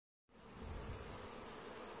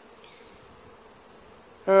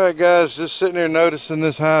Alright guys, just sitting here noticing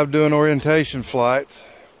this hive doing orientation flights.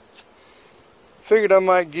 Figured I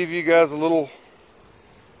might give you guys a little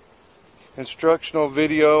instructional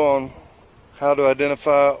video on how to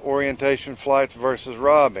identify orientation flights versus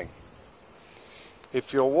robbing.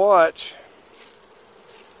 If you'll watch,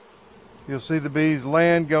 you'll see the bees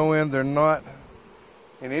land, go in. They're not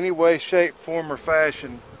in any way, shape, form, or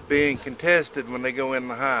fashion being contested when they go in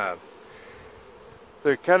the hive.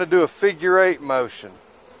 They kind of do a figure 8 motion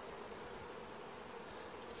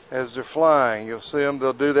as they're flying. You'll see them,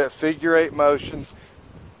 they'll do that figure 8 motion.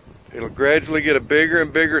 It'll gradually get a bigger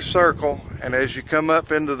and bigger circle, and as you come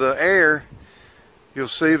up into the air, you'll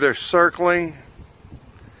see they're circling,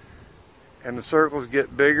 and the circles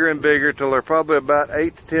get bigger and bigger till they're probably about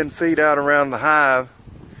 8 to 10 feet out around the hive.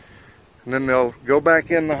 And then they'll go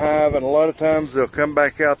back in the hive, and a lot of times they'll come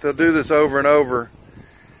back out. They'll do this over and over.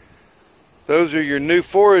 Those are your new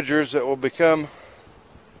foragers that will become,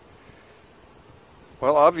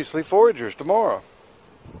 well, obviously foragers tomorrow.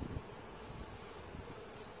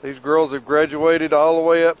 These girls have graduated all the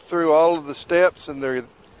way up through all of the steps, and they're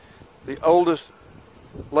the oldest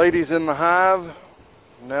ladies in the hive.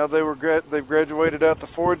 Now they've graduated out the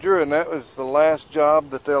forager, and that was the last job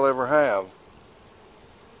that they'll ever have.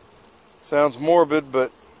 Sounds morbid, but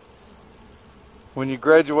when you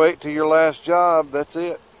graduate to your last job, that's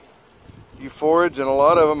it. You forage, and a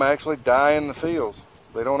lot of them actually die in the fields.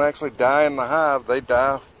 They don't actually die in the hive. They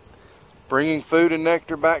die bringing food and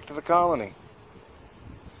nectar back to the colony.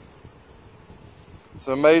 It's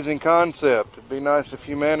an amazing concept. It'd be nice if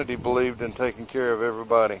humanity believed in taking care of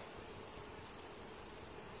everybody.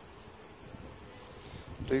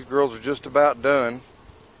 These girls are just about done.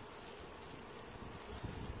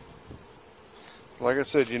 Like I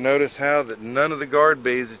said, you notice how that none of the guard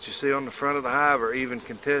bees that you see on the front of the hive are even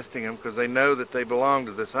contesting them, because they know that they belong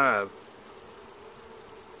to this hive.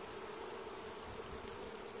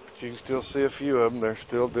 But you can still see a few of them. They're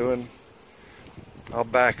still doing. I'll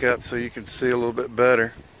back up so you can see a little bit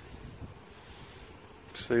better.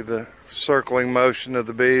 See the circling motion of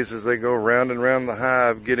the bees as they go round and round the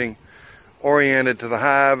hive, getting oriented to the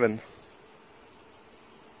hive and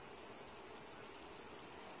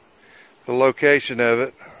the location of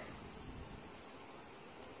it.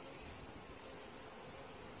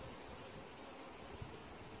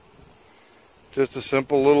 Just a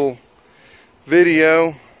simple little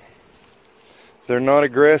video. They're not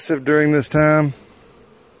aggressive during this time.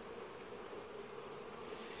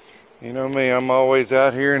 You know me, I'm always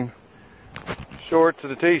out here in shorts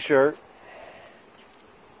and a t-shirt.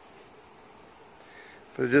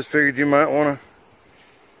 But I just figured you might want to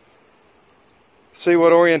see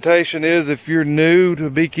what orientation is if you're new to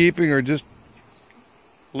beekeeping or just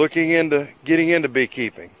getting into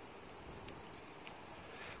beekeeping.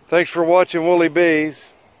 Thanks for watching Woolly Bees.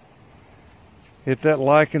 Hit that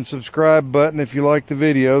like and subscribe button if you like the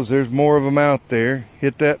videos. There's more of them out there.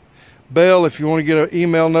 Hit that bell if you want to get an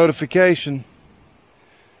email notification.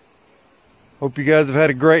 Hope you guys have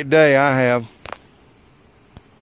had a great day. I have.